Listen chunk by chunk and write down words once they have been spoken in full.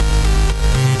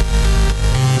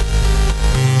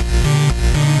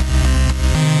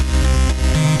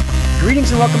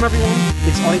welcome everyone.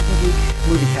 It's AYCG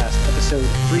Moviecast, episode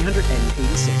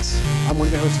 386. I'm one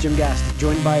of your hosts, Jim Gast,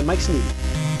 joined by Mike Sneed.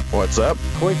 What's up?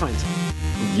 Corey Feinstein.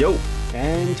 Yo.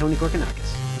 And Tony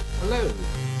Korkanakis. Hello.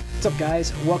 What's up,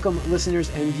 guys? Welcome,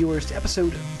 listeners and viewers, to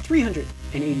episode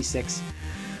 386.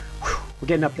 Whew, we're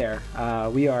getting up there.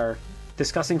 We are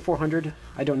discussing 400.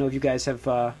 I don't know if you guys have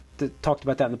talked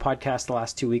about that in the podcast the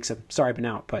last 2 weeks. I'm sorry I've been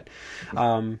out, but...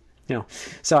 so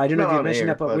I don't know if you mentioned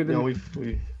that, but we've been...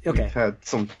 We've had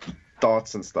some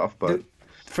thoughts and stuff, but...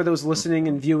 For those listening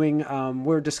and viewing,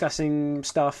 we're discussing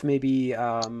stuff, maybe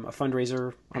a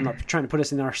fundraiser. I'm not trying to put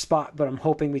us in our spot, but I'm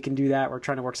hoping we can do that. We're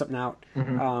trying to work something out.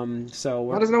 Mm-hmm. So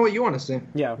let us know what you want to see.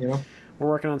 Yeah. You know? We're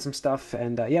working on some stuff,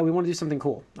 and we want to do something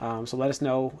cool. So let us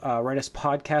know. Write us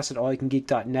podcast at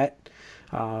allyoucangeek.net.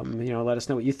 Let us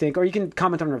know what you think, or you can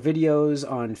comment on our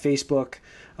videos on Facebook,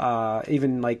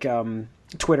 even like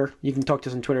Twitter. You can talk to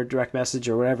us on Twitter, direct message,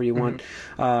 or whatever you want.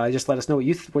 Just let us know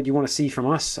what you want to see from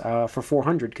us for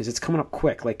 400, because it's coming up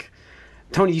quick. Like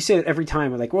Tony, you say it every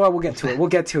time. We're like, well, we'll get to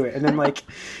it, and then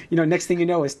next thing you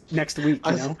know is next week.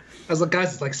 I was like,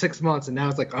 guys, it's like 6 months, and now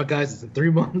it's like, oh, guys, it's in 3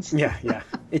 months. Yeah,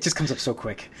 it just comes up so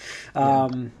quick. All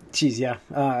right.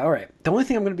 The only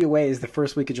thing I'm going to be away is the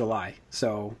first week of July,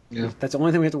 so that's the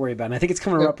only thing we have to worry about. And I think it's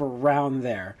coming up around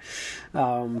there.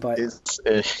 But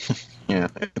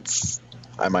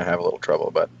I might have a little trouble,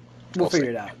 but we'll figure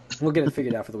it out. We'll get it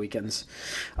figured out for the weekends.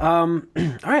 All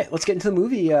right, let's get into the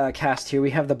movie cast here. We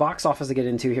have the box office to get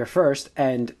into here first,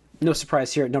 and no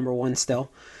surprise here at number one still.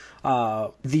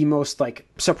 The most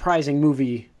surprising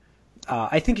movie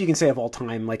I think you can say of all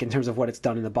time, in terms of what it's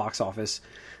done in the box office.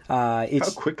 How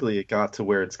quickly it got to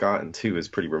where it's gotten to is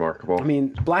pretty remarkable. I mean,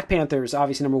 Black Panther is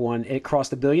obviously number one. It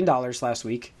crossed $1 billion last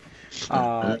week.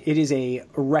 It is a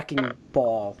wrecking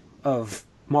ball of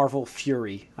Marvel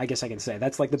fury, I guess I can say.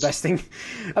 That's the best thing.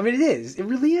 I mean, it is. It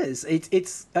really is.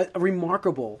 It's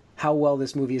remarkable how well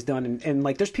this movie is done. And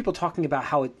there's people talking about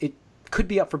how it could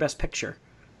be up for Best Picture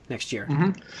next year.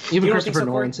 Mm-hmm. Even Christopher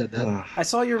Nolan said that. I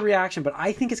saw your reaction, but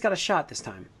I think it's got a shot this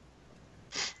time.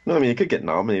 No, I mean, it could get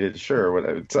nominated, sure.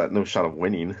 But it's got no shot of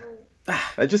winning.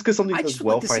 Just because something does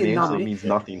well financially means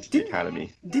nothing to the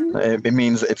Academy. It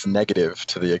means it's negative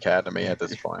to the Academy at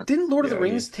this point. Didn't Lord of the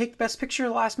Rings take Best Picture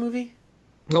last movie?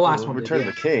 The last one, Return of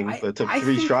the King, but it took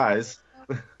three tries.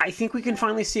 I think we can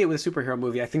finally see it with a superhero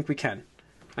movie. I think we can.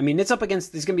 I mean, it's up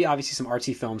against... There's going to be obviously some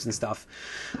artsy films and stuff,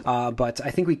 but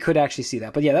I think we could actually see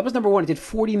that. But yeah, that was number one. It did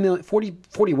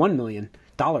 $41 million,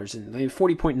 and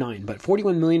 $40.9, but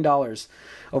 $41 million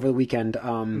over the weekend.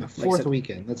 The fourth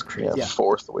weekend. That's crazy. Yeah,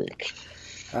 fourth week.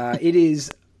 It is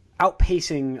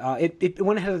outpacing... It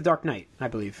went ahead of The Dark Knight, I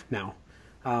believe, now.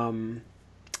 Wow.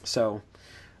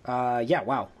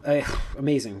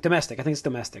 Amazing. Domestic. I think it's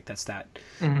domestic, that stat.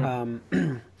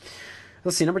 Mm-hmm.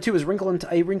 Let's see. Number two is A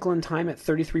Wrinkle in Time at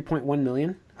 $33.1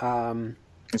 million.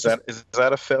 Is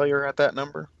that a failure at that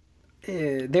number?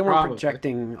 They weren't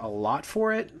projecting a lot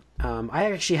for it.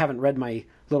 I actually haven't read my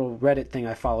little Reddit thing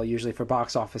I follow usually for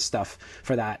box office stuff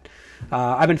for that.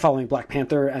 I've been following Black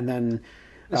Panther, and then...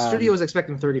 The studio was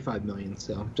expecting $35 million,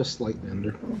 so just slightly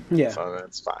under. Yeah. So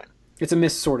that's fine. It's a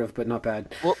miss, sort of, but not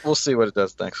bad. We'll see what it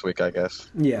does next week, I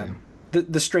guess. Yeah.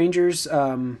 The Strangers,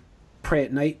 Pray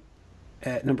at Night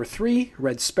at number 3,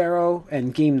 Red Sparrow,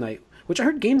 and Game Night, which I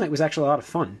heard Game Night was actually a lot of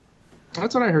fun.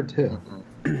 That's what I heard, too.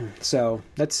 So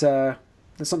that's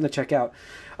something to check out.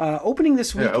 Opening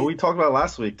this week... Yeah, we talked about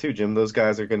last week, too, Jim. Those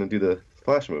guys are going to do the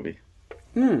Flash movie.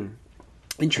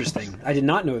 Interesting. I did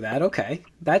not know that. Okay.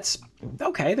 That's...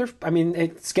 Okay.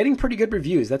 It's getting pretty good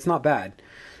reviews. That's not bad.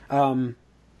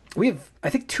 We have, I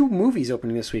think, 2 movies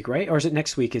opening this week, right? Or is it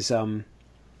next week? Is I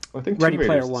think Ready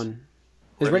Player One?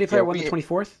 Is Ready Player One the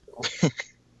 24th?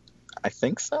 I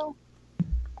think so.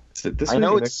 Is it this week? I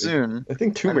know it's soon. I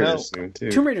think Tomb Raider's soon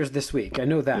too. Tomb Raider's this week. I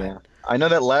know that. Yeah. I know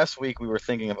that last week we were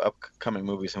thinking of upcoming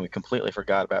movies and we completely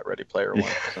forgot about Ready Player One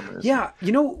for some reason. Yeah,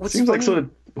 you know what's seems funny? Like sort of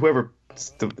whoever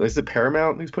is it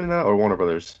Paramount who's putting that or Warner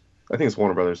Brothers? I think it's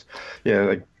Warner Brothers.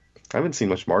 Yeah, I haven't seen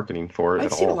much marketing for it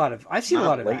I've seen a lot of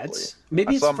ads.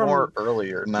 Maybe it's from more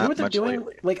earlier, not what much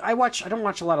lately. I don't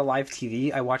watch a lot of live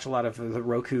TV. I watch a lot of the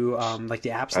Roku, the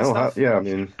apps and stuff. I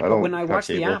don't. But when I watch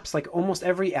the apps, almost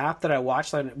every app that I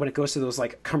watch, when it goes to those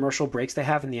commercial breaks they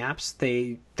have in the apps,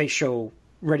 they show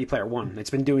Ready Player One. It's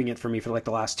been doing it for me for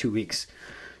the last 2 weeks.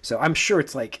 So I'm sure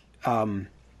it's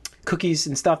cookies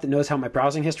and stuff that knows how my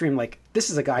browsing history. I'm like, this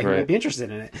is a guy who might be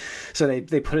interested in it. So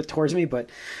they put it towards me, but.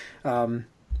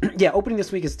 Yeah, opening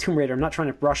this week is Tomb Raider. I'm not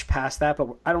trying to rush past that, but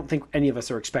I don't think any of us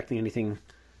are expecting anything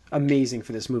amazing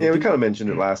for this movie. Yeah, we kind of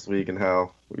mentioned it last week and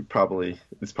how it's probably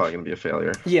going to be a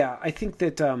failure. Yeah, I think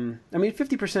that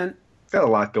 50% got a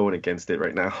lot going against it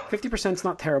right now. 50% is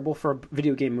not terrible for a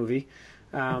video game movie,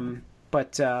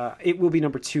 but it will be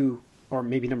number 2 or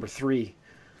maybe number 3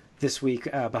 this week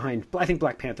behind. I think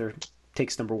Black Panther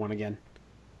takes number 1 again,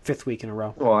 5th week in a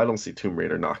row. Well, I don't see Tomb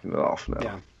Raider knocking it off now.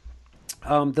 Yeah.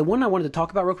 The one I wanted to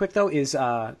talk about real quick, though, is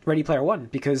Ready Player One,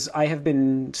 because I have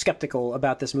been skeptical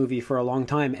about this movie for a long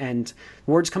time, and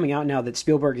word's coming out now that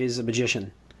Spielberg is a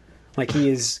magician. Like, he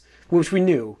is, which we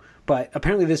knew, but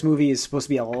apparently this movie is supposed to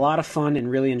be a lot of fun and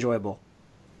really enjoyable.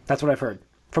 That's what I've heard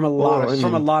from a lot of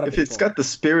people. If it's got the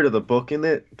spirit of the book in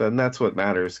it, then that's what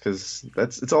matters, because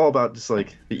it's all about just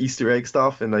like the Easter egg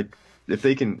stuff, and like if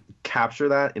they can capture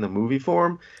that in a movie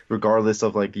form, regardless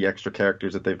of like the extra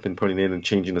characters that they've been putting in and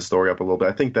changing the story up a little bit,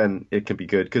 I think then it can be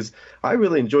good. Because I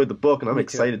really enjoyed the book, and I'm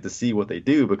excited to see what they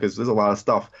do, because there's a lot of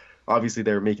stuff. Obviously,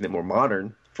 they're making it more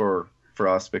modern for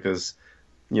us, because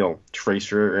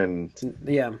Tracer and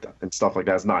stuff like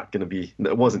that's not going to be.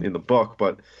 It wasn't in the book,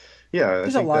 but yeah,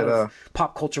 there's a lot of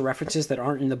pop culture references that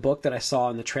aren't in the book that I saw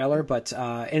in the trailer. But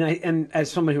and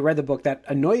as someone who read the book, that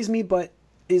annoys me, but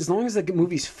as long as the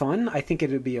movie's fun, I think it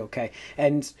would be okay.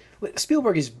 And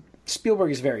Spielberg is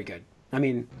very good. I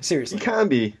mean, seriously, he can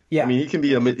be. Yeah, I mean, he can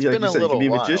be like you said, he can be a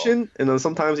magician, and then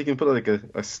sometimes he can put like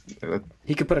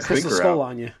he could put a crystal skull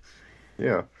on you.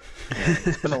 Yeah,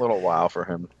 it's been a little while for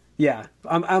him. Yeah,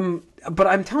 but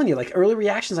I'm telling you, like early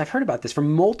reactions I've heard about this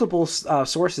from multiple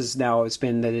sources now. It's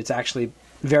been that it's actually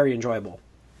very enjoyable.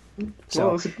 So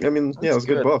well, it was a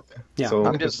good book. Yeah,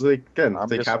 so they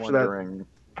capture that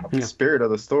spirit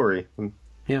of the story.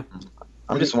 Yeah,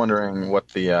 I'm just wondering what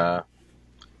the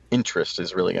interest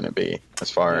is really going to be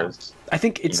as far as. I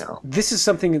think this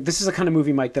is a kind of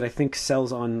movie, Mike, that I think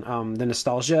sells on the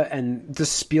nostalgia and the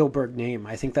Spielberg name.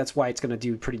 I think that's why it's going to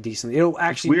do pretty decently. It'll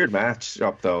actually it's weird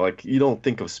matchup though. Like you don't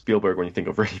think of Spielberg when you think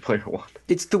of Ready Player One.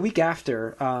 It's the week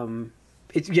after.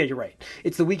 You're right.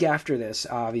 It's the week after this,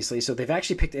 obviously. So they've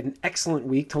actually picked an excellent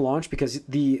week to launch, because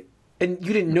and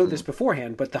you didn't know this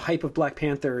beforehand, but the hype of Black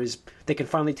Panther is they can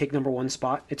finally take number 1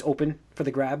 spot. It's open for the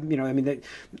grab.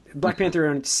 Black Panther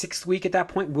on its 6th week at that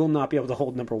point will not be able to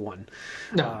hold number 1.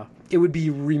 No. It would be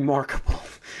remarkable.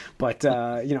 But,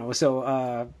 but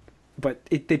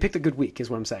they picked a good week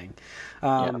is what I'm saying.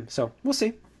 So we'll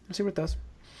see. We'll see what it does.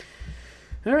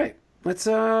 All right. Let's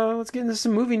get into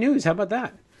some movie news. How about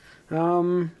that?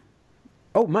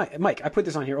 Mike, I put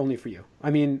this on here only for you. I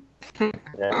mean...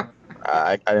 Yeah.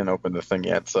 I didn't open the thing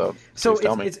yet, so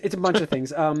it's a bunch of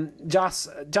things.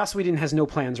 Joss Whedon has no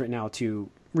plans right now to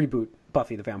reboot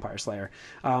Buffy the Vampire Slayer,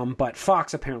 but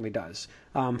Fox apparently does.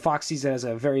 Fox sees it as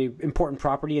a very important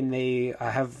property, and they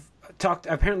have talked.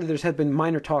 Apparently, there's been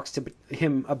minor talks to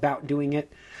him about doing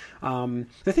it. The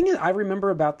thing is, I remember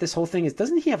about this whole thing is,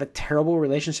 doesn't he have a terrible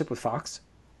relationship with Fox?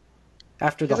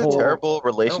 After the whole terrible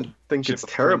relationship, I don't think it's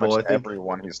terrible. I think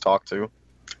everyone he's talked to.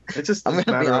 It's just a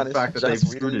matter of the fact that they've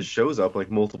screwed his shows up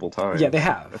like multiple times. Yeah, they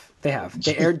have. They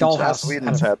aired Dollhouse. Joss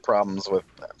Whedon's had problems with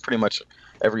pretty much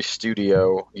every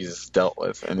studio he's dealt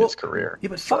with in his career. Yeah,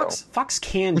 but Fox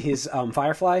canned his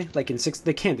Firefly like in 6.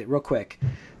 They canned it real quick.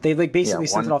 They basically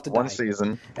sent it off to die. One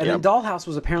season, and then Dollhouse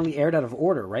was apparently aired out of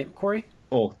order, right, Corey?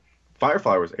 Oh,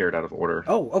 Firefly was aired out of order.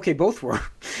 Oh, okay, both were.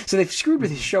 So they've screwed with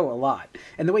his show a lot,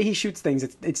 and the way he shoots things,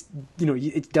 it's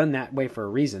done that way for a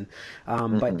reason.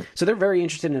 But so they're very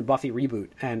interested in a Buffy reboot,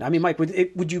 and I mean, Mike,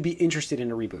 would you be interested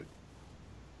in a reboot?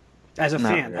 As a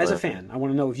fan, I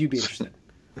want to know if you'd be interested.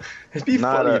 It'd be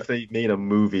funny if they made a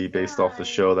movie based off the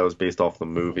show that was based off the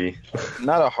movie.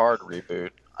 Not a hard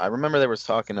reboot. I remember they were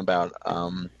talking about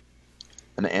an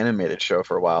animated show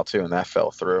for a while too, and that fell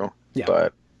through. Yeah.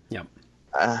 But yeah.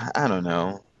 I don't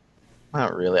know.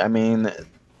 Not really. I mean,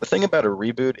 the thing about a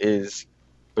reboot is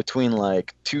between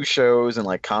like 2 shows and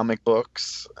like comic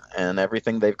books and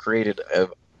everything, they've created a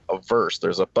verse.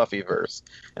 There's a Buffy verse.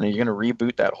 And are you going to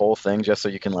reboot that whole thing just so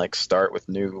you can like start with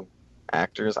new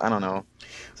actors? I don't know.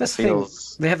 That's the thing.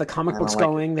 They have the comic books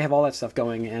going. They have all that stuff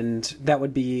going. And that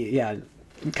would be,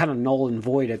 kind of null and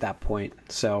void at that point.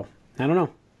 So, I don't know.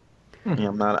 Yeah,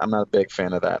 I'm not a big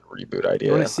fan of that reboot idea.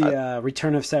 You want to see a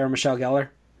return of Sarah Michelle Gellar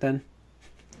then?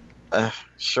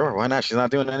 Sure, why not? She's not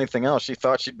doing anything else. She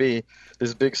thought she'd be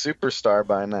this big superstar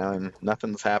by now, and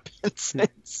nothing's happened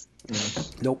since.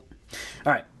 Nope.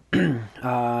 All right.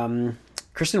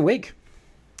 Kristen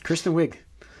Wiig.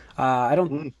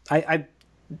 I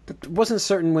wasn't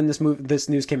certain when this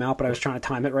news came out, but I was trying to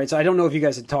time it right. So I don't know if you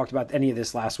guys had talked about any of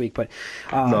this last week, but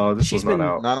no, this was not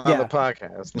out. Not on the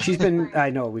podcast. She's been. I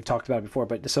know we've talked about it before,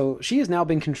 but so she has now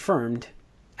been confirmed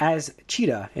as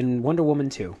Cheetah in Wonder Woman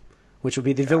 2, which will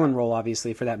be the villain role,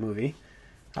 obviously, for that movie.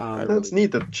 That's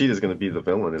neat that Cheetah's going to be the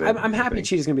villain. I'm happy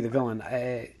Cheetah's going to be the villain.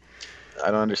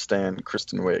 I don't understand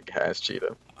Kristen Wiig as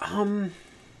Cheetah.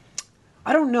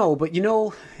 I don't know, but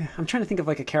I'm trying to think of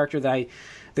like a character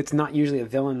that's not usually a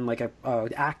villain, like a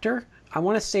actor. I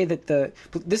want to say that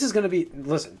this is going to be.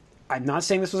 Listen, I'm not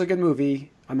saying this was a good movie.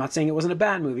 I'm not saying it wasn't a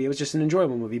bad movie. It was just an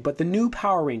enjoyable movie. But the new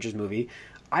Power Rangers movie,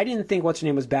 I didn't think what's her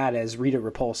name was bad as Rita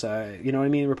Repulsa. You know what I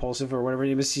mean? Repulsive or whatever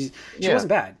it was. She wasn't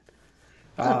bad.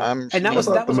 And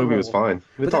the movie was fine.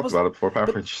 We talked about it before Power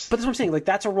Rangers. But that's what I'm saying. Like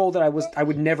that's a role that I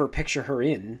would never picture her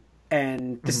in.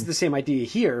 And this is the same idea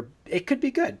here. It could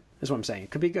be good. Is what I'm saying. It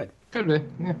could be good. Could be.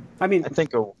 Yeah. I mean, I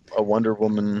think a Wonder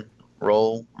Woman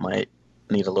role might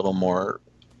need a little more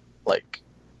like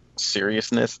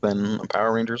seriousness than a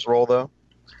Power Rangers role, though.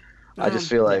 I just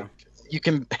feel like you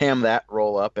can ham that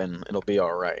role up and it'll be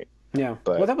all right. Yeah.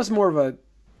 But, that was more of a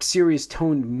serious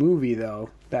toned movie, though.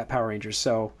 That Power Rangers,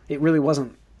 so it really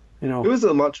wasn't. It was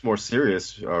a much more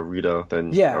serious Rita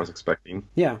than I was expecting.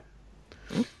 Yeah.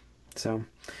 So.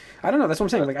 I don't know. That's what I'm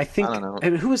saying. Like I think. I don't know.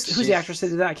 And who's the actress that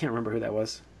did that? I can't remember who that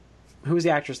was. Who was the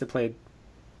actress that played?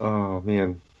 Oh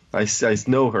man, I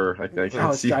know her.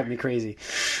 It's driving me crazy.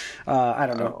 I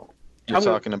don't know. You're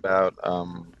talking about.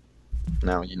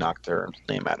 Now you knocked her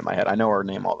name out of my head. I know her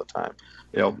name all the time.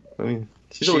 Yeah, I mean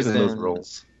she's always in those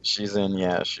roles. She's in.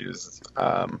 Yeah, she was.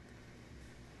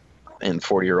 In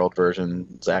 40-Year-Old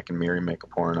Version, Zack and Miri Make a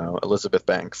Porno. Elizabeth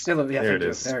Banks. Yeah, there it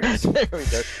is. There we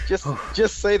go.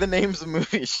 Just say the names of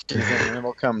movies she's in, and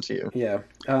it'll come to you. Yeah.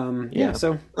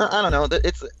 So I don't know.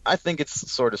 I think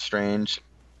it's sort of strange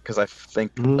because I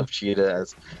think of Cheetah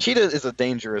as is a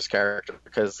dangerous character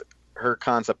because her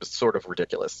concept is sort of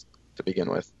ridiculous to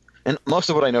begin with. And most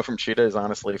of what I know from Cheetah is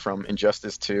honestly from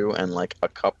Injustice 2 and like a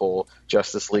couple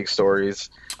Justice League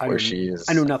stories where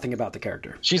I know nothing about the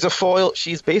character. She's a foil.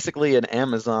 She's basically an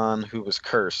Amazon who was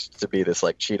cursed to be this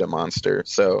like cheetah monster.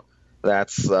 So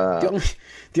that's the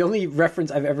only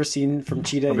reference I've ever seen from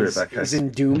Cheetah is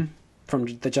in Doom from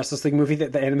the Justice League movie,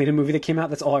 the animated movie that came out.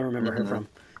 That's all I remember her from.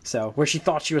 So where she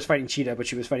thought she was fighting Cheetah, but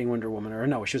she was fighting Wonder Woman, or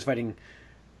no, she was fighting.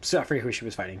 I forget who she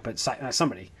was fighting, but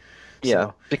somebody. Yeah,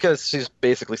 so. Because she's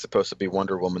basically supposed to be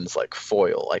Wonder Woman's like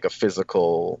foil, like a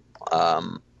physical,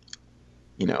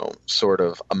 sort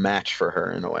of a match for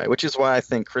her in a way. Which is why I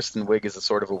think Kristen Wiig is a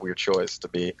sort of a weird choice to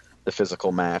be the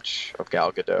physical match of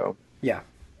Gal Gadot. Yeah,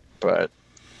 but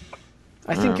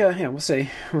I think we'll see.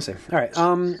 All right,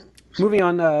 moving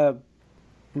on.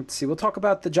 Let's see. We'll talk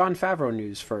about the Jon Favreau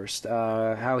news first.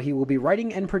 How he will be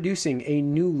writing and producing a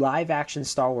new live-action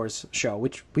Star Wars show,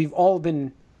 which we've all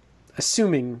been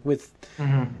assuming with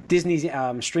Disney's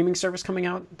streaming service coming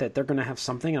out that they're going to have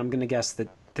something. I'm going to guess that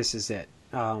this is it.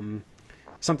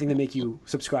 Something to make you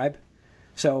subscribe.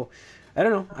 So I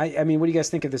don't know. I mean, what do you guys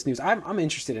think of this news? I'm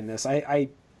interested in this. I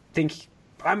think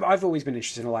I've always been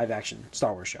interested in a live action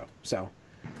Star Wars show. So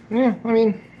yeah, I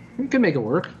mean, he could make it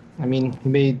work. I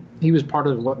mean, he was part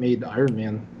of what made Iron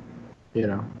Man.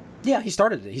 Yeah, he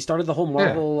started it. He started the whole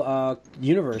Marvel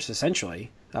universe essentially.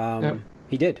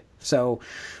 He did. So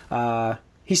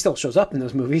he still shows up in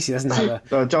those movies. He doesn't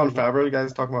have a Jon Favreau. You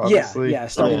guys talking about? Obviously. Yeah,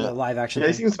 starting the live action. Yeah,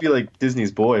 he seems to be like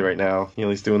Disney's boy right now.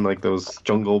 He's doing like those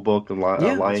Jungle Book and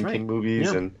Lion King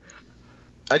movies, and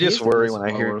I just worry when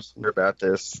I hear about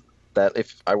this that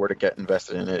if I were to get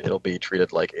invested in it, it'll be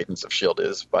treated like Agents of S.H.I.E.L.D.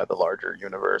 is by the larger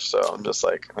universe. So I'm just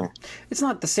like, It's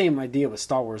not the same idea with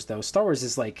Star Wars, though. Star Wars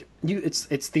is like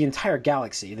it's the entire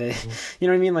galaxy. You know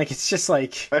what I mean? Like it's just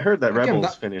like I heard that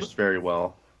Rebels finished very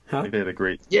well. Huh? They did a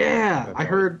great. Yeah, I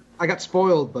heard. I got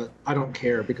spoiled, but I don't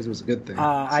care because it was a good thing.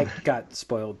 I got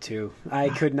spoiled too. I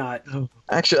could not.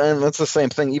 Actually, and that's the same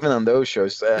thing. Even on those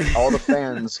shows, all the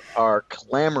fans are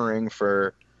clamoring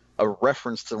for a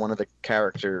reference to one of the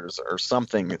characters or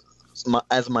something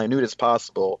as minute as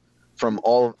possible from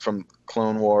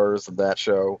Clone Wars and that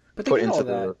show. But they did all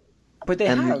that. But they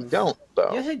have. They don't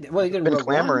though. Yeah, they did. Been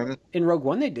clamoring. In Rogue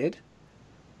One, they did.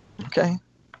 Okay.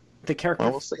 The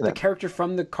character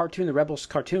from the cartoon, the Rebels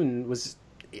cartoon, was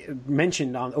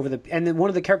mentioned and then one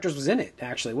of the characters was in it.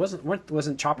 Actually,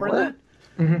 wasn't Chopper in that?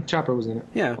 Mm-hmm. Chopper was in it.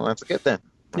 Yeah. Well, that's good then.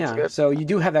 That's good. So you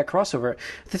do have that crossover.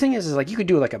 The thing is like you could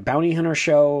do like a bounty hunter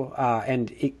show,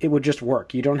 and it would just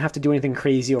work. You don't have to do anything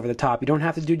crazy over the top. You don't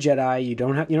have to do Jedi. You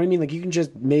don't have, you know what I mean? Like you can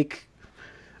just make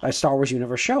a Star Wars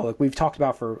universe show, like we've talked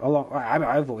about for a long.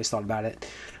 I've always thought about it.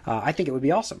 I think it would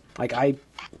be awesome. Like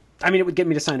I mean, it would get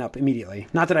me to sign up immediately.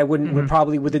 Not that I wouldn't, would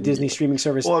probably with the Disney streaming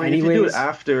service. Well, I mean, anyways. If you do it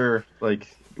after like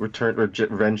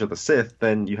Revenge of the Sith,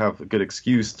 then you have a good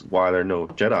excuse why there are no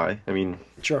Jedi. I mean,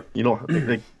 sure, you know,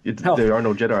 there are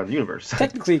no Jedi in the universe.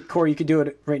 Technically, Corey, you could do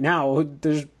it right now.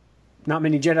 There's not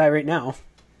many Jedi right now.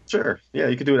 Sure. Yeah,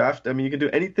 you could do it after. I mean, you could do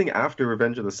anything after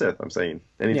Revenge of the Sith. I'm saying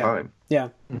anytime. Yeah.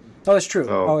 Oh, that's true.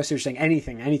 So, I see what you're saying.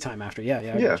 Anytime after. Yeah. I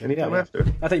yeah, got you. anytime after.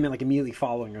 I thought you meant like immediately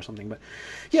following or something, but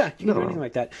yeah, you can do anything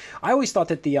like that. I always thought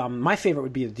that the my favorite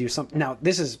would be to do something. Now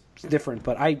this is different,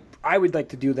 but I would like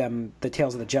to do the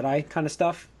Tales of the Jedi kind of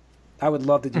stuff. I would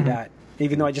love to do that.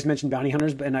 Even though I just mentioned bounty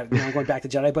hunters, and I'm going back to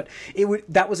Jedi, but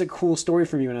that was a cool story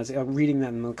for me when I was reading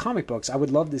them in the comic books. I would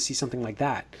love to see something like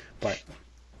that, but.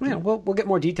 Yeah, we'll get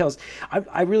more details.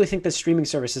 I really think the streaming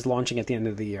service is launching at the end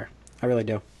of the year. I really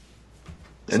do.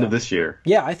 End of this year.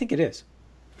 Yeah, I think it is.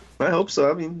 I hope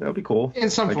so. I mean, that would be cool. In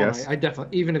some form, I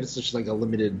definitely, even if it's just like a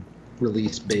limited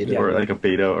release beta. Or like a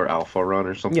beta or alpha run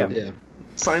or something. Yeah.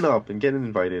 Sign up and get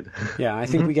invited. Yeah, I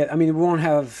think we won't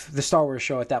have the Star Wars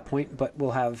show at that point, but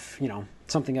we'll have,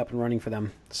 something up and running for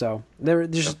them. So they're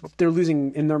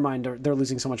losing, in their mind, they're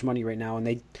losing so much money right now.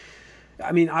 And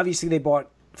obviously they bought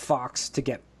Fox to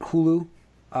get Hulu,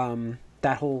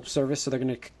 that whole service, so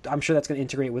I'm sure that's gonna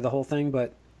integrate with the whole thing,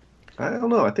 but I don't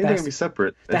know. I think they're gonna be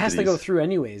separate. That has to go through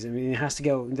anyways. I mean, it has to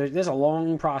go. There's a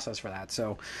long process for that,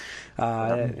 so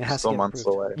it has to get months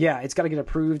approved. away. Yeah, it's got to get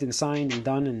approved and signed and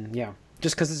done, and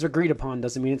just because it's agreed upon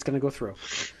doesn't mean it's going to go through.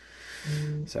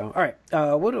 So, all right.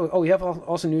 We have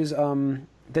also news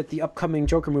that the upcoming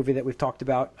Joker movie that we've talked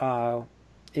about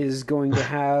is going to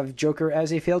have Joker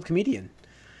as a failed comedian.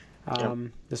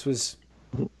 This was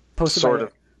posted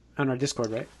on our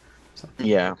Discord, right? So.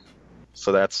 Yeah.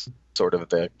 So that's sort of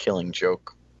the Killing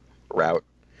Joke route,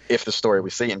 if the story we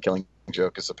see in Killing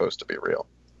Joke is supposed to be real.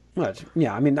 Well,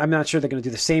 yeah, I mean, I'm not sure they're going to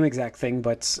do the same exact thing,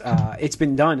 but it's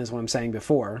been done, is what I'm saying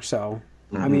before. So,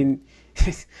 I mean,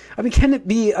 can it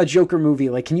be a Joker movie?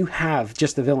 Like, can you have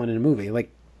just the villain in a movie?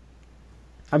 Like,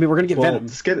 I mean, we're going to get Venom.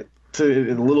 Let's get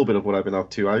to a little bit of what I've been up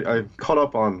to. I caught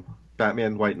up on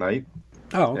Batman White Knight.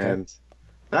 Oh, okay. And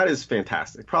that is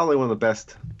fantastic. Probably one of the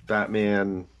best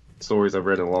Batman stories I've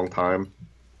read in a long time.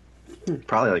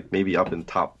 Probably like maybe up in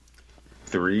top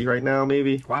 3 right now,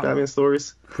 maybe. Wow. Batman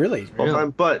stories. Really? All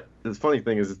time. But the funny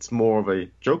thing is it's more of a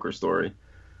Joker story.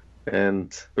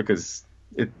 And because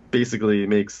it basically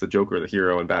makes the Joker the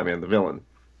hero and Batman the villain.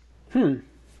 And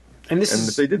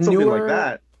if they did something like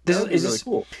that, that would be really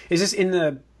cool. Is this in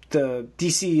the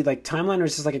DC like timeline, or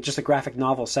is this like just a graphic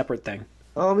novel separate thing?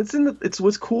 It's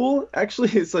what's cool actually.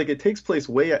 It's like it takes place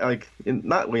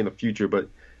not way in the future, but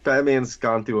Batman's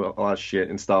gone through a lot of shit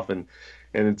and stuff, and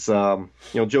it's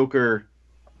Joker.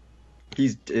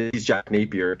 He's Jack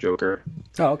Napier Joker.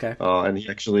 Oh, okay. And he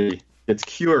actually gets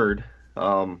cured,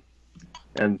 and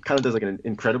kind of does like an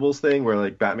Incredibles thing where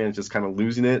like Batman's just kind of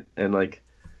losing it and like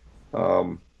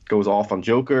goes off on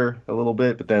Joker a little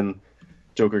bit, but then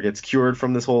Joker gets cured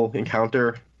from this whole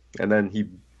encounter, and then he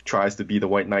tries to be the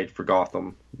White Knight for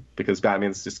Gotham because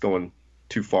Batman's just going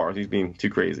too far. He's being too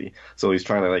crazy. So he's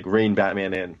trying to like rein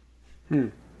Batman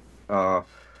in.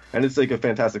 And it's like a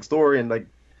fantastic story, and like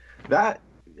that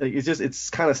it's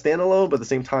kind of standalone, but at the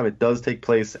same time it does take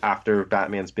place after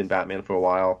Batman's been Batman for a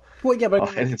while. Well, yeah,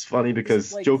 but and it's funny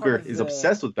because like Joker is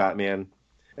obsessed with Batman.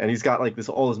 And he's got like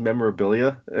all this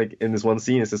memorabilia like in this one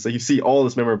scene. It's just like you see all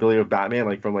this memorabilia of Batman,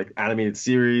 like from like animated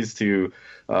series to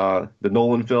the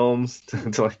Nolan films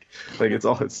to like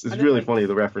it's really funny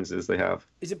the references they have.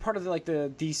 Is it part of the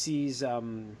DC's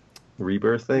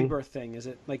Rebirth thing? Rebirth thing, is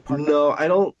it like part? No, I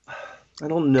don't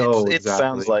know. It exactly.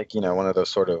 sounds like one of those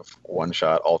sort of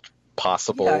one-shot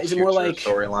possible. Yeah, is it more like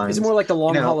storylines? Is it more like the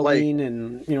Long Halloween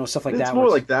and stuff like that? It's more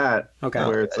like that. Okay,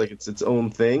 where it's like it's its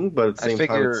own thing, but at the same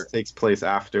time it takes place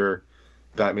after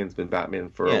Batman's been Batman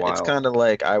for a while. It's kind of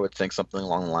like I would think something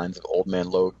along the lines of Old Man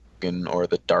Logan or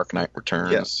The Dark Knight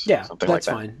Returns. Yeah, something that's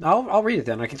like that. fine. I'll read it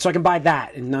then. I can buy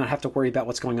that and not have to worry about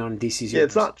what's going on in DC's. Yeah,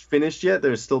 it's not finished yet.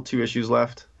 There's still 2 issues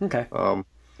left. Okay.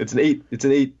 It's an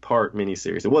 8-part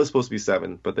miniseries. It was supposed to be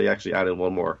 7, but they actually added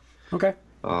 1 more. Okay.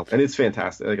 And it's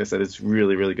fantastic. Like I said, it's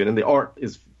really, really good, and the art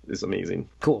is amazing.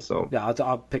 Cool. So yeah,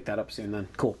 I'll pick that up soon then.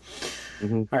 Cool.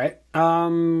 Mm-hmm. All right.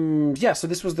 Yeah. So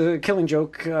this was the Killing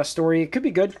Joke story. It could be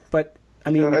good, but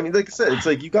I mean, like I said, it's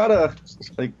like you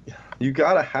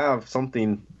gotta have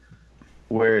something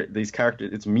where these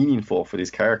characters, it's meaningful for these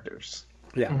characters.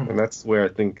 Yeah. And that's where I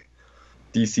think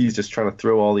DC is just trying to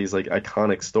throw all these like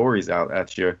iconic stories out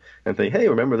at you and think, hey,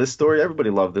 remember this story? Everybody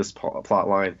loved this plot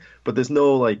line, but there's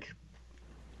no like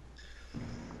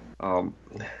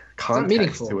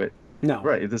context to it. No.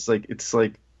 Right. It's like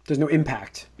there's no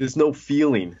impact. There's no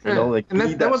feeling. You know, like and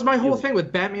that was my whole thing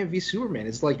with Batman v Superman.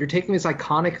 It's like you're taking this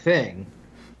iconic thing,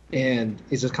 and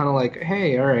it's just kind of like,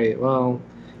 hey, all right, well,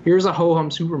 here's a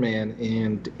ho-hum Superman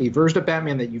and a version of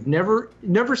Batman that you've never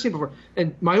seen before.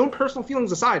 And my own personal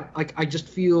feelings aside, like I just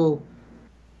feel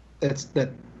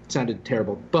that sounded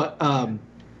terrible. But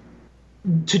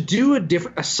to do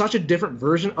such a different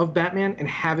version of Batman and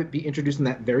have it be introduced in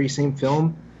that very same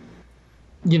film,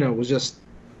 was just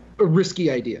a risky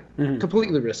idea.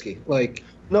 Completely risky.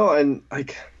 No, and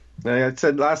like I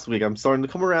said last week, I'm starting to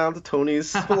come around to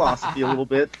Tony's philosophy a little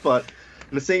bit, but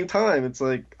at the same time, it's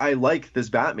like I like this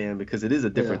Batman because it is a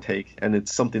different take, and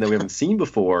it's something that we haven't seen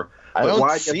before. I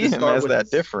don't see him as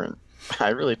that different. I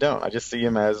really don't. I just see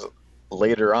him as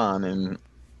later on in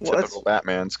typical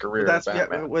Batman's career.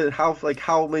 Batman. Yeah,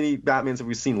 how many Batmans have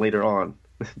we seen later on?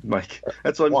 Mike,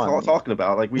 that's what I'm talking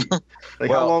about.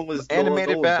 How long was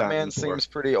animated Batman seems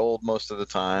pretty old most of the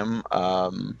time.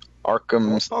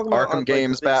 Arkham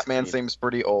games Batman seems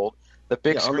pretty old. The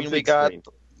big screen we got,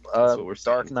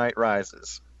 Dark Knight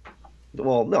Rises.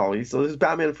 Well, no, he's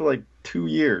Batman for 2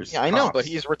 years. Yeah, I know, but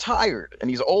he's retired and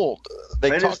he's old.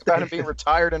 They talk about him being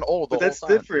retired and old. But that's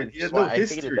different. He has no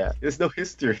history. There's no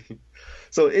history.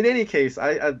 So in any case,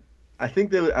 I think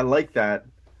that I like that.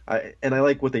 And I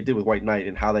like what they did with White Knight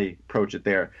and how they approach it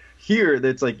there. Here,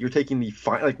 that's you're taking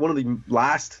one of the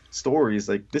last stories.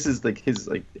 This is his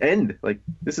end.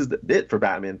 This is it for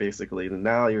Batman basically. And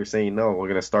now you're saying no, we're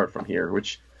gonna start from here,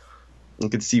 which you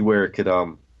could see where it could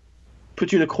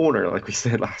put you in a corner, like we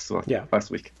said last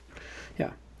week.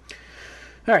 Yeah.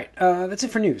 All right, that's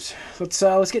it for news. Let's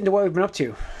get into what we've been up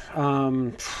to.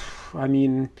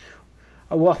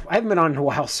 Well, I haven't been on in a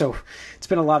while, so it's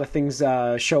been a lot of things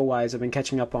show-wise I've been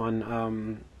catching up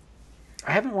on.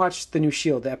 I haven't watched the new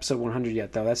S.H.I.E.L.D. episode 100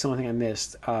 yet, though. That's the only thing I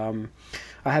missed. I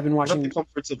have been watching... The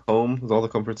Comforts of Home? Was all the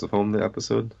Comforts of Home the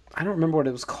episode? I don't remember what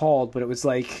it was called, but it was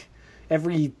they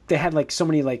had so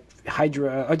many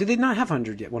Hydra... Or did they not have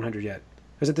 100 yet?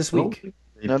 Was it this week?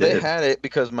 No, they had it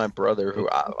because my brother, who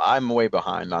I'm way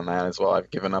behind on that as well. I've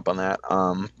given up on that.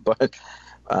 But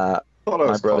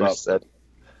my brother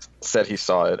said he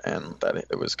saw it and that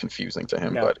it was confusing to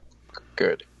him, but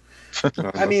good.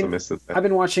 I've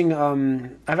been watching.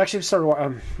 I've actually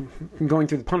started going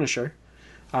through The Punisher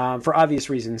for obvious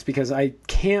reasons because I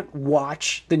can't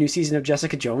watch the new season of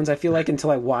Jessica Jones. I feel until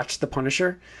I watch The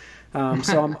Punisher.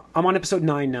 So I'm on episode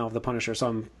 9 now of The Punisher, so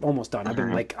I'm almost done.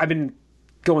 I've been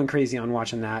going crazy on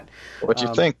watching that. What'd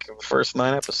you think of the first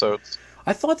 9 episodes?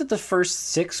 I thought that the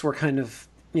first 6 were kind of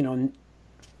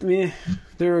they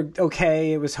were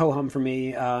okay. It was ho hum for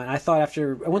me. And I thought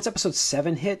once episode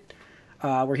 7 hit,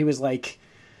 where he was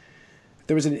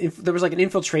there was an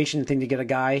infiltration thing to get a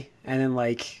guy, and then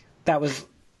that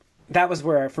was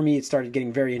where for me it started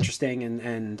getting very interesting,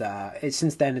 and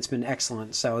since then it's been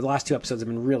excellent. So the last 2 episodes have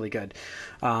been really good.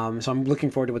 So I'm looking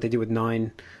forward to what they do with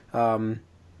 9.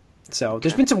 So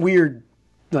there's been some weird,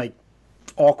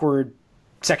 awkward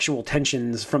sexual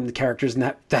tensions from the characters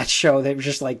in that show. They were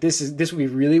just this would be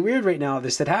really weird right now if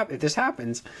this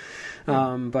happens.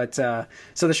 But so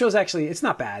the show's actually, it's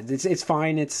not bad. It's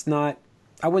fine. It's not,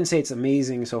 I wouldn't say it's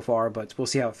amazing so far, but we'll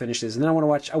see how it finishes. And then I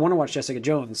want to watch Jessica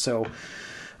Jones. So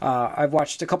I've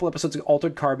watched a couple episodes of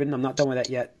Altered Carbon. I'm not done with that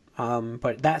yet.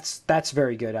 But that's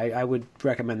very good. I would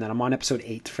recommend that. I'm on episode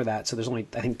 8 for that. So there's only,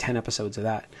 I think, 10 episodes of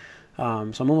that. So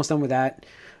I'm almost done with that.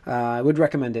 I would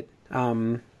recommend it.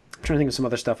 I'm trying to think of some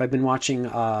other stuff. I've been watching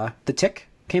The Tick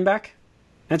came back.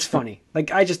 That's funny.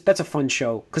 That's a fun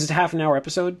show because it's half-an-hour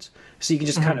episodes, so you can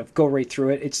just kind of go right through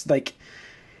it. It's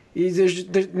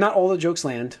there's not all the jokes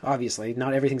land, obviously.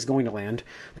 Not everything's going to land,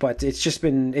 but it's just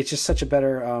such a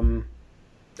better, I don't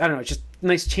know, it's just a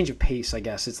nice change of pace, I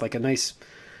guess. It's a nice,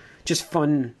 just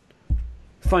fun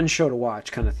show to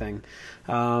watch kind of thing.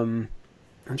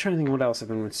 I'm trying to think what else I've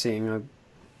been seeing. I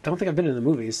don't think I've been in the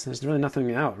movies. There's really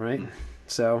nothing out, right?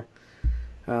 So,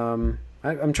 I'm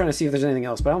trying to see if there's anything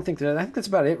else, but I think that's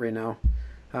about it right now.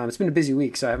 It's been a busy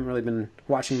week, so I haven't really been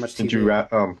watching much TV. Did you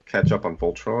catch up on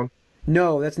Voltron?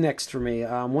 No, that's next for me.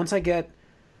 I'm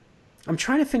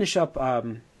trying to finish up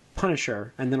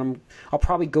Punisher, and then I'll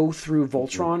probably go through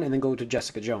Voltron and then go to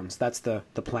Jessica Jones. That's the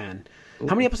plan. Ooh.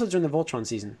 How many episodes are in the Voltron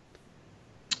season?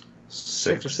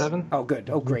 6 or 7. Oh, good.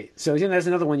 Oh, great. So there's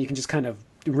another one you can just kind of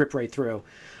rip right through.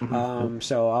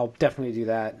 So I'll definitely do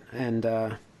that, and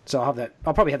so I'll have that.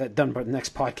 I'll probably have that done by the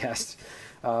next podcast,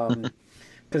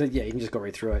 because you can just go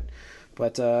right through it.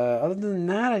 But other than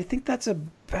that, I think that's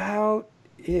about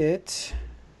it.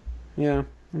 Yeah,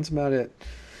 that's about it.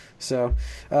 So,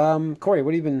 Corey,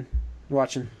 what have you been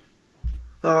watching?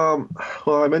 Well,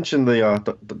 I mentioned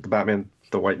the Batman,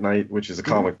 the White Knight, which is a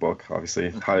comic book, obviously,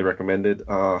 highly recommended.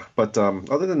 But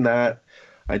other than that,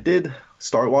 I did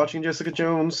start watching Jessica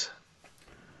Jones,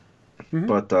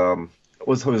 but it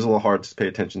was a little hard to pay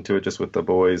attention to it just with the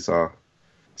boys.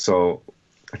 So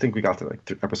I think we got to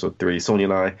episode 3, Sonia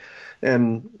and I,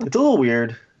 and it's a little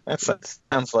weird. That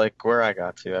sounds like where I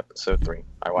got to, episode 3.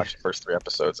 I watched the first 3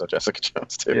 episodes of Jessica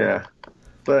Jones too. Yeah,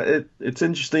 but it's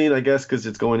interesting, I guess, because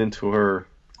it's going into her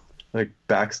like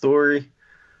backstory,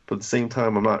 but at the same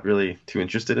time, I'm not really too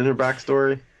interested in her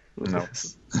backstory. No.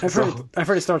 I've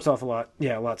heard it starts off a lot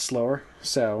slower.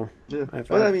 So yeah,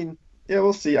 but I mean, yeah,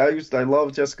 we'll see. I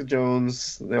love Jessica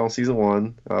Jones, season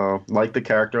 1. Like the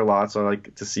character a lot, so I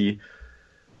like to see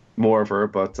more of her.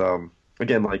 But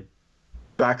again, like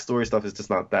backstory stuff is just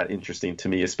not that interesting to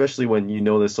me, especially when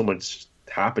there's so much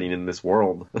happening in this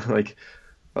world. Like,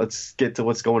 let's get to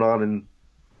what's going on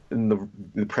in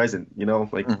the present.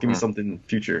 Give me something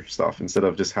future stuff instead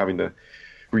of just having to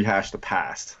rehash the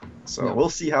past. So we'll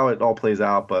see how it all plays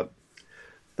out, but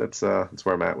that's where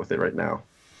I'm at with it right now.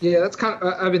 Yeah, that's kind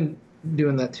of. I've been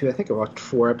doing that too. I think I watched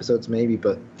 4 episodes maybe,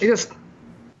 but it's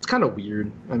kind of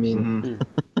weird. I mean,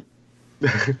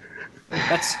 they're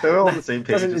all on the same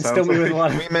page. Doesn't instill me with a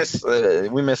lot of...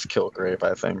 We miss Kilgrave,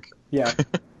 I think. Yeah.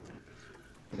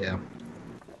 Yeah.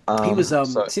 He was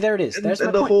see, there it is. There's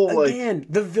my point. Whole, again,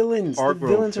 the villains. The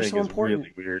villains are so important.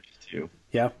 Really weird too.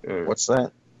 Yeah. What's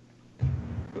that?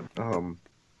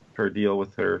 Her deal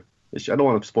with her. I don't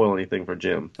want to spoil anything for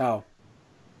Jim. Oh.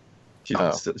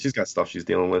 She's got stuff she's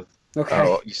dealing with. Okay.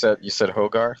 Oh, you said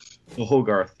Hogarth? Well,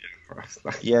 Hogarth.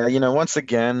 Yeah, once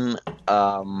again,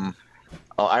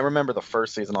 I remember the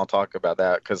first season. I'll talk about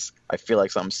that because I feel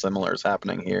like something similar is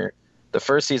happening here. The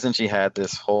first season, she had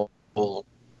this whole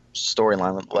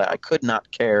storyline that I could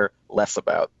not care less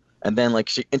about. And then, like,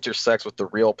 she intersects with the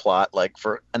real plot, like,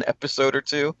 for an episode or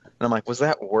 2. And I'm like, was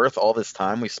that worth all this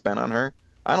time we spent on her?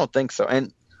 I don't think so.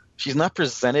 And she's not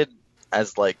presented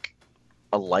as, like,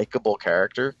 a likable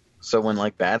character. So when,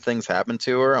 like, bad things happen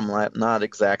to her, I'm like, not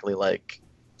exactly, like,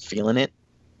 feeling it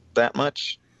that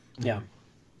much. Yeah.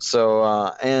 So,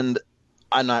 and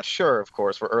I'm not sure, of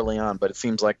course, we're early on, but it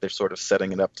seems like they're sort of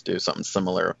setting it up to do something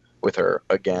similar with her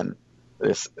again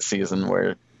this season,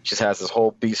 where she has this whole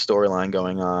B storyline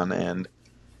going on, and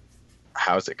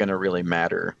how's it going to really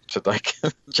matter to, like,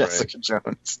 Jessica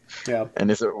Jones? Yeah.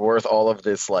 And is it worth all of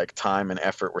this, like, time and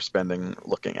effort we're spending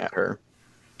looking at her?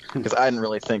 Because I didn't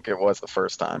really think it was the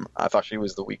first time. I thought she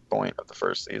was the weak point of the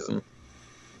first season.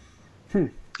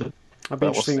 That'd be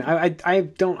interesting. I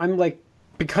don't. I'm like,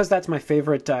 because that's my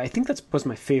favorite. I think was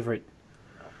my favorite.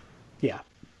 Yeah.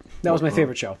 That was my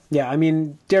favorite show. Yeah, I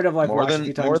mean, Daredevil I've watched a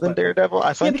few times. More than Daredevil?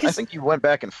 I think you went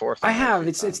back and forth. I have.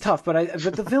 It's tough, but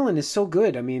the villain is so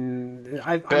good. I mean,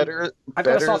 I've got a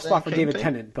soft spot for David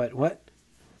Tennant, but what?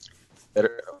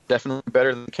 Definitely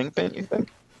better than Kingpin, you think?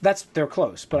 They're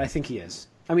close, but I think he is.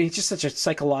 I mean, he's just such a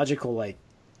psychological, like,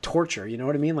 torture, you know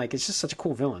what I mean? Like, it's just such a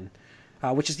cool villain.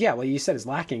 Which is, what you said is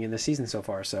lacking in this season so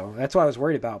far, so that's what I was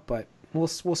worried about, but we'll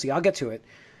see. I'll get to it.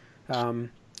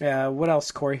 What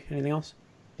else, Corey? Anything else?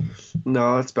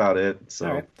 No, that's about it. So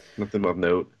right. Nothing of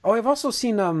note. Oh, I've also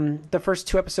seen the first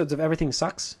 2 episodes of Everything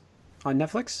Sucks on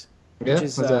Netflix, which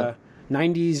is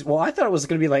 90s. Well, I thought it was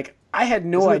going to be like, I had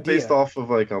no idea. Isn't it based off of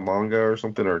like a manga or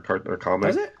something, or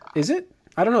comic? Is it?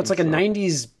 I don't know. It's like a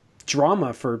 90s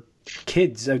drama for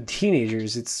kids,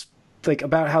 teenagers. It's like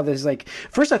about how there's like,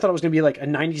 first I thought it was going to be like a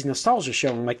 90s nostalgia show.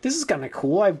 I'm like, this is kind of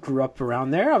cool. I grew up around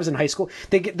there. I was in high school.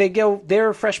 They go,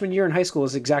 their freshman year in high school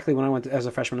is exactly when I went as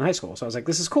a freshman in high school. So I was like,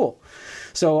 this is cool.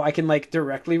 So I can like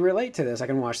directly relate to this. I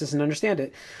can watch this and understand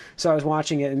it. So I was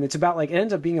watching it, and it's about like, it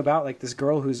ends up being about like this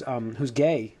girl who's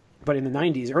gay, but in the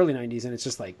 90s, early 90s. And it's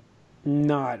just like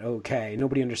not okay.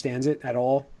 Nobody understands it at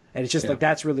all. And it's just like,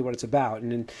 that's really what it's about.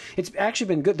 And it's actually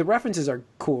been good. The references are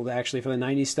cool actually for the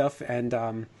 90s stuff.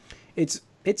 And, it's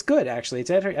good actually. It's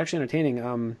actually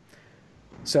entertaining.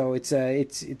 So it's I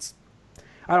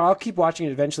don't know, I'll keep watching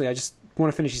it eventually. I just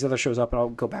want to finish these other shows up and I'll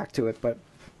go back to it. But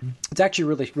it's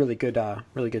actually really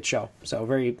good show. So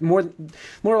more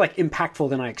like impactful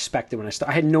than I expected when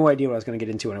I had no idea what I was going to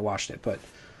get into when I watched it. But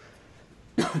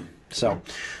so,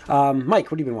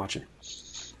 Mike, what have you been watching?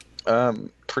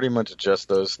 Pretty much just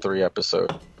those 3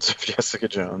 episodes of Jessica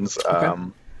Jones.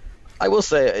 Okay. I will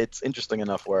say it's interesting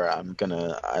enough where I'm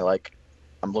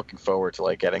looking forward to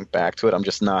like getting back to it. I'm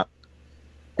just not.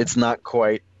 It's not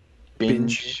quite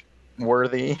binge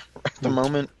worthy at the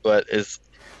moment, but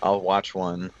I'll watch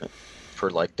one per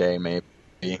like day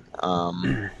maybe,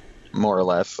 more or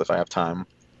less if I have time.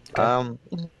 Okay.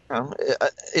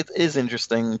 It is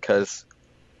interesting because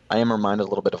I am reminded a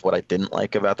little bit of what I didn't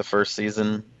like about the first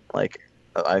season. Like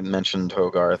I mentioned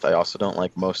Hogarth. I also don't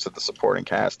like most of the supporting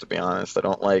cast, to be honest. I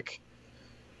don't like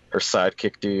her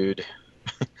sidekick dude.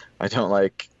 I don't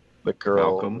like the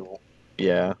girl. Malcolm.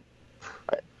 Yeah.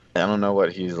 I don't know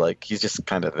what he's like. He's just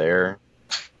kind of there.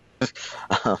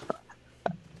 I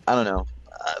don't know.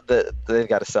 they've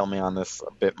got to sell me on this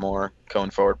a bit more going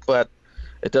forward. But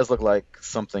it does look like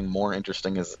something more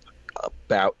interesting is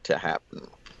about to happen.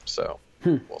 So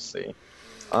we'll see.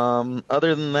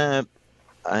 Other than that,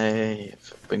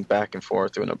 I've been back and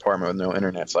forth to an apartment with no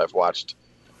internet, so I've watched.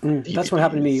 That's what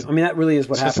happened to me. I mean, that really is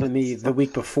what happened to me the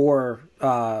week before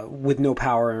with no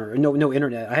power, no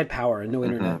internet. I had power and no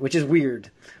internet, which is weird.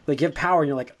 Like, you have power and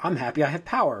you're like, I'm happy I have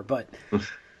power, but...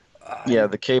 yeah,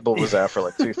 the cable was out for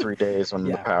like 2-3 days when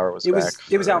the power was back.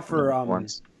 It was out for...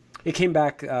 It came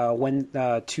back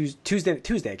Tuesday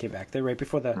it came back. They're right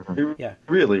before the... You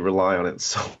really rely on it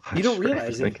so much. You don't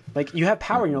realize it. Like, you have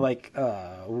power and you're like,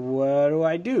 what do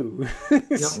I do?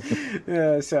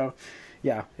 So...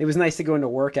 Yeah, it was nice to go into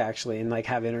work actually and like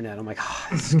have internet. I'm like, oh,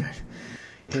 this is good.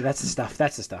 Yeah, that's the stuff.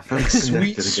 That's the stuff.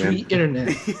 Sweet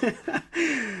internet.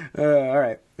 All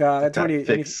right, Tony.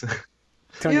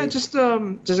 Tony. Yeah, just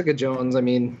Jessica Jones. I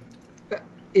mean,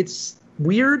 it's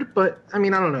weird, but I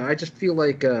mean, I don't know. I just feel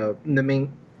like the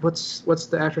main. What's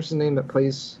the actress's name that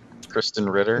plays Kristen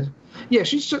Ritter? Yeah,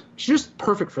 she's just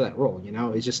perfect for that role. You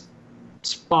know, it's just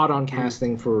spot on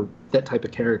casting for that type of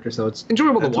character, so it's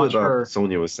enjoyable to watch her.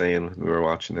 Sonia was saying when we were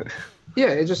watching it. Yeah,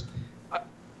 it just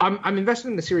I'm invested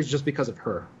in the series just because of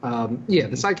her.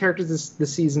 The side characters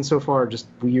this season so far are just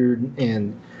weird,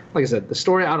 and like I said, the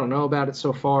story I don't know about it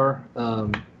so far.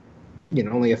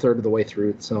 Only a third of the way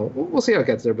through, so we'll see how it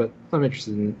gets there. But I'm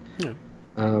interested in it.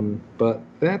 Yeah. But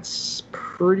that's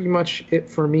pretty much it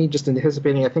for me. Just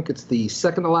anticipating. I think it's the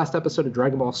second to last episode of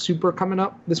Dragon Ball Super coming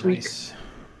up this week.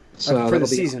 So for the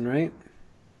season, right?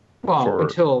 Well,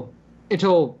 until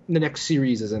the next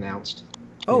series is announced.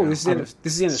 Oh, this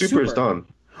is in a Super's done.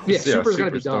 Yeah, Super's gonna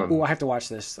be done. Oh, I have to watch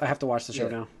this. I have to watch the show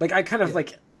now. Like, I kind of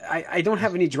like I don't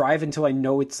have any drive until I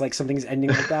know it's like something's ending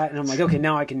like that, and I'm like, okay,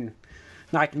 now I can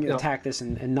attack this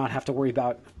and not have to worry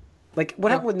about like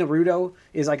what happened with Naruto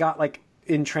is I got like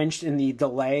entrenched in the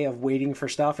delay of waiting for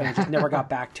stuff and I just never got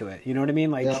back to it. You know what I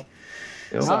mean? Like. Yeah.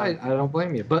 So, I don't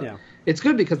blame you, but it's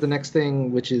good because the next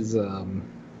thing, which is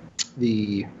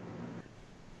the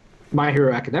My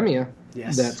Hero Academia,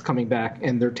 that's coming back,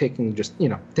 and they're taking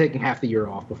half the year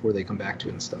off before they come back to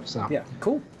it and stuff. So yeah,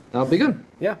 cool. That'll be good.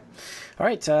 Yeah. All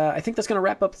right. I think that's going to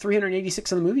wrap up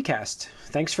 386 on the Moviecast.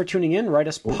 Thanks for tuning in. Write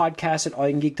us podcast at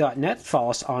allyoucangeek.net. Follow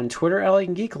us on Twitter,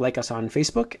 AllYouCanGeek. Like us on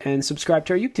Facebook. And subscribe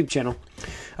to our YouTube channel.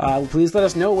 Please let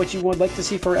us know what you would like to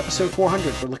see for episode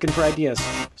 400. We're looking for ideas.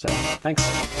 So, thanks.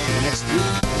 See you next week.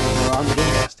 We're on the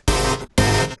Moviecast.